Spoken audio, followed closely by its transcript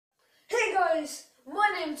guys, my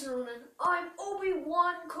name's Ronan. I'm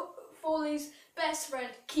Obi-Wan Foley's best friend,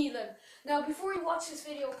 Keelan. Now, before you watch this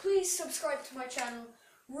video, please subscribe to my channel,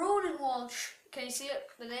 Ronan.Walsh. Can you see it?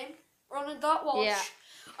 The name? Ronan.Walsh. Yeah.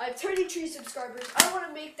 I have 33 subscribers. I want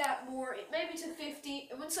to make that more, maybe to 50.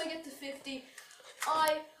 And once I get to 50,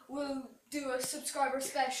 I will do a subscriber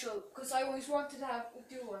special because I always wanted to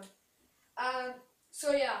do one.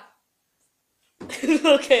 So yeah.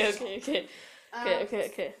 Okay.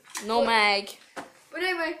 No mag. But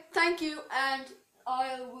anyway, thank you, and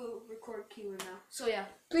I will record Keelan now. So yeah,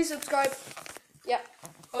 please subscribe. Yeah.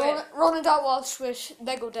 Okay. Ronan.Walsh with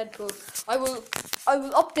Lego Deadpool. I will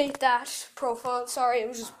update that profile. Sorry, I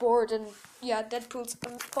was just bored, and yeah, Deadpool's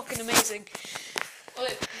fucking amazing.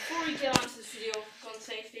 Okay, before we get on to this video, gun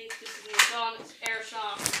safety, this is a gun, it's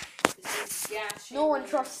airsoft, this is gas. No one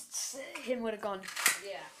trusts him with a gun.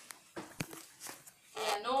 Yeah.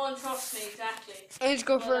 Yeah, no one trusts me, exactly. I just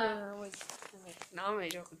go for no, I'm only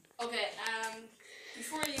joking. Okay,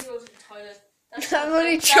 before you go to the toilet, that's I'm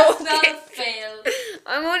only that's joking. not a fail.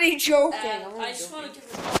 I'm only joking. I just want to give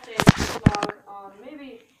an update on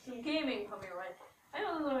maybe some gaming coming your way. I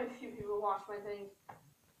know there's only a few people who watch my thing.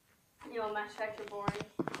 You know, match facts are boring.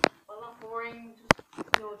 Well, not boring, just,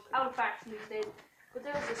 you know, it's out of facts these days. But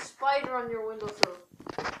there was a spider on your windowsill.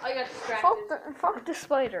 I got distracted. Fuck the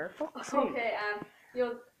spider. Okay, you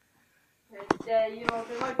know,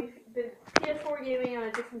 there might be PS4 gaming on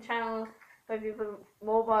a different channel. Might be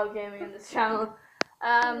mobile gaming on this channel.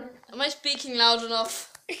 Am I speaking loud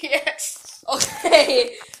enough? Yes.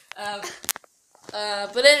 Okay.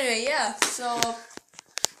 But anyway, yeah. So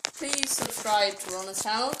please subscribe to Ronan's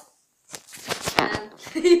channel, and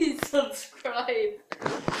please subscribe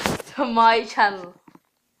to my channel.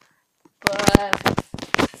 But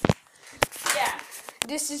yeah.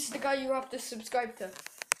 This is the guy you have to subscribe to.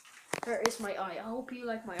 Where is my eye? I hope you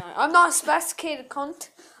like my eye. I'm not a sophisticated cunt.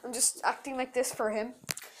 I'm just acting like this for him.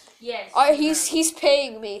 Yes. He's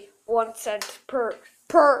paying me 1 cent per okay,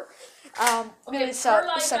 per like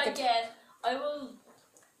second. I get, I will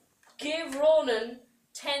give Ronan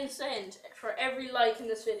 10 cents for every like in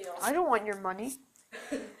this video. I don't want your money.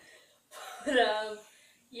 But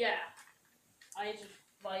yeah, I just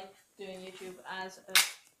like doing YouTube as a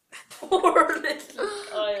poor little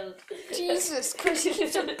child. Jesus Christ, he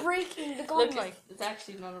keeps on breaking the gun. Look, it's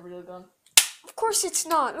actually not a real gun. Of course it's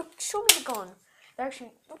not. Look, show me the gun.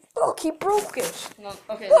 Actually, look, he broke it. No,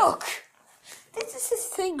 okay. Look, this is his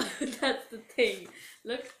thing. That's the thing.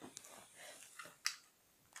 Look.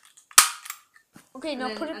 Okay,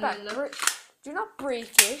 now put it back. Do not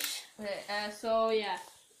break it. Okay, so yeah,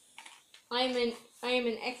 I am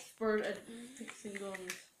an expert at fixing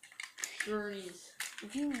guns. Gurneys.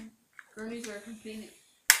 Gurneys are a completely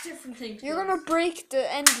different thing. You're gonna break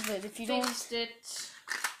the end of it if you don't. Fixed it.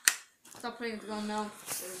 Stop playing with the gun now.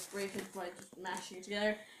 It'll break it by just mashing it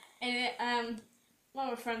together. Anyway, one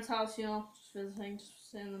of my friend's house, you know, just visiting, just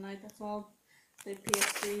staying the night. That's all. Played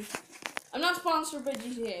PS3. I'm not sponsored by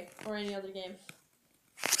GTA or any other game.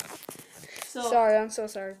 So Sorry, I'm so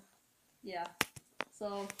sorry. yeah.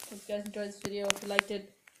 So if you guys enjoyed this video, if you liked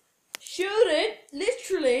it, shoot it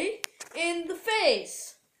literally in the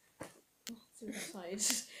face.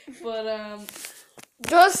 But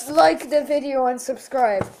Just like the video and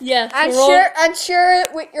subscribe. yeah, And share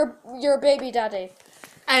it with your baby daddy.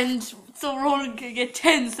 and so Ronan can get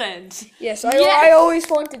 10 cents. Yes, Yes! I always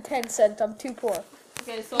wanted 10 cents. I'm too poor.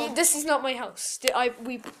 Okay, so This is not my house.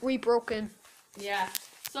 We broke in. yeah,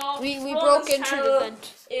 so We Ronan's broke into channel the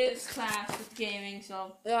vent. is class with gaming,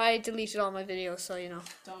 so I deleted all my videos, so you know.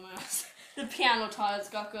 dumbass. The piano tiles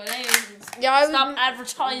got good. Anyways, Yeah, stop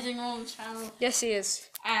advertising Ronan's channel. Yes, he is.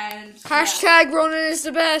 And Hashtag Ronan is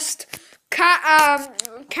the best.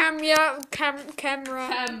 Camera.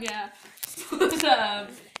 yeah. But,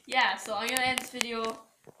 yeah, so I'm gonna end this video.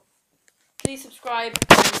 Please subscribe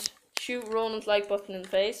and shoot Ronan's like button in the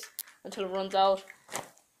face until it runs out.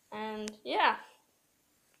 And yeah.